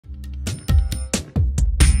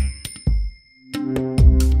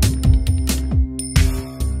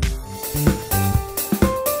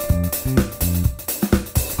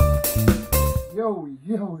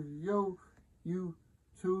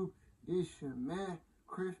man,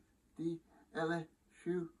 Chris, the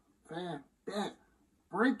LSU fan back.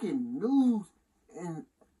 Breaking news in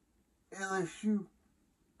LSU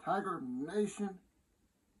Tiger Nation.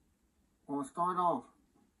 I want to start off.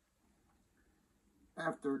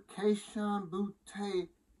 After Kayshon Boutte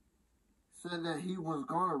said that he was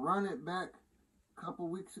going to run it back a couple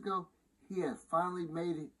weeks ago, he has finally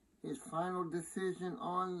made it his final decision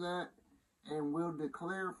on that and will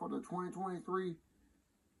declare for the 2023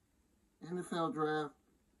 NFL draft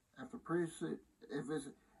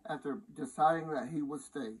after deciding that he would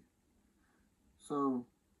stay. So,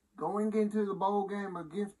 going into the bowl game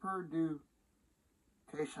against Purdue,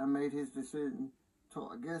 Kayshon made his decision.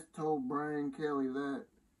 Told Brian Kelly that,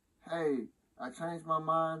 hey, I changed my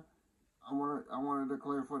mind. I want to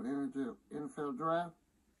declare for the NFL draft.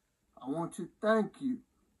 I want to thank you.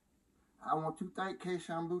 I want to thank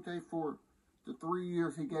Kayshon Boutte for the 3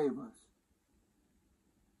 years he gave us.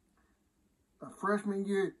 A freshman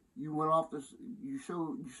year, you went off you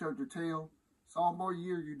showed your tail. Sophomore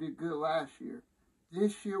year, you did good last year.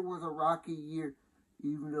 This year was a rocky year,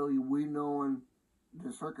 even though we knowing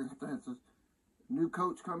the circumstances. New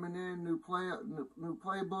coach coming in, new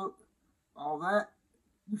playbook, all that.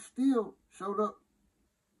 You still showed up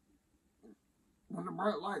when the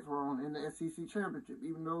bright lights were on in the SEC championship,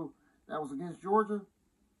 even though that was against Georgia.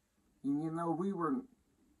 You know, we were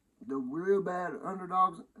the real bad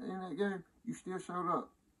underdogs in that game. You still showed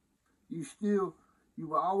up. You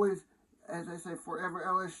will always, as they say, forever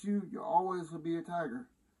LSU, you always will be a Tiger.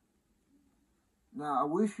 Now, I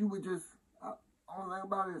wish you would just, only thing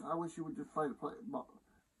about it is I wish you would just play the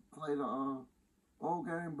bowl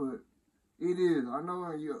game, but it is. I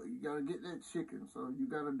know you got to get that chicken, so you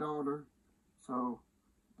got a daughter, so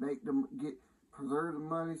preserve the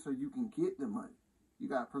money so you can get the money. You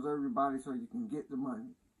got to preserve your body so you can get the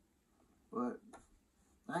money. But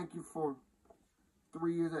thank you for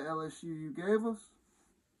 3 years at LSU you gave us.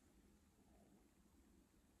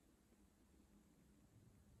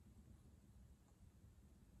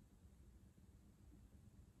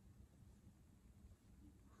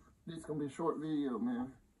 This is going to be a short video,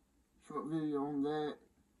 man. Short video on that.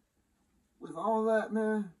 With all that,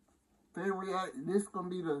 man, this is going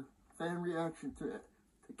to be the fan reaction to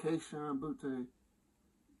Kayshon Boutte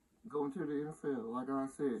going to the NFL. Like I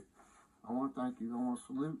said, I want to thank you. I want to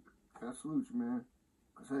salute. I salute you, man.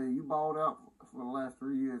 Because, hey, you balled out for the last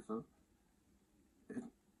 3 years, so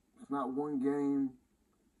it's not one game.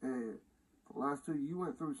 Hey, for the last 2, you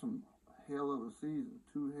went through some hell of a season,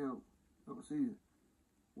 2 hell of a season,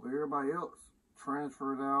 where everybody else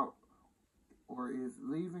transferred out or is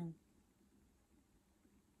leaving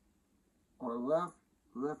or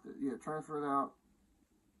transferred out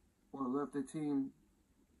or left the team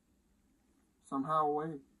somehow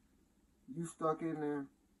away. You stuck in there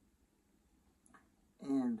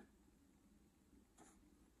and you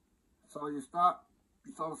saw the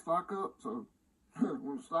stock up, so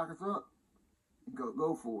when the stock is up,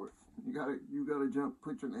 go for it. You gotta jump,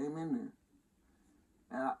 put your name in there.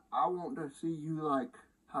 And I want to see you like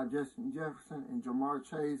how Justin Jefferson and Jamar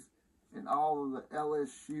Chase and all of the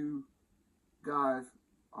LSU guys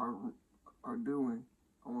are doing.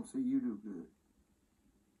 I want to see you do good.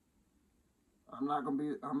 I'm not,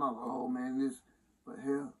 oh man, but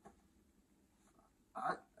hell,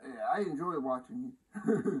 I enjoy watching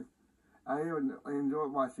you. I enjoy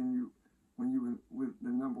watching you when you were with the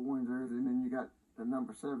 #1 jersey, and then you got the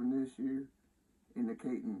 #7 this year,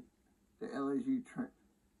 indicating the LSU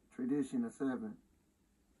tradition of 7.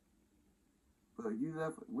 But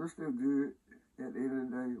we're still good at the end of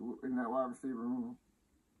the day in that wide receiver room.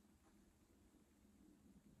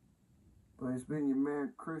 But it's been your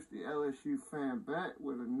man Chris, the LSU fan, back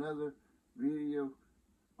with another video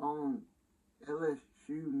on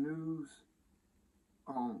LSU news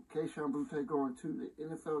on Kayshon Boutte going to the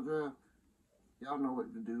NFL draft. Y'all know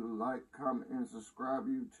what to do. Like, comment, and subscribe.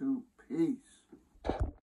 YouTube. Peace.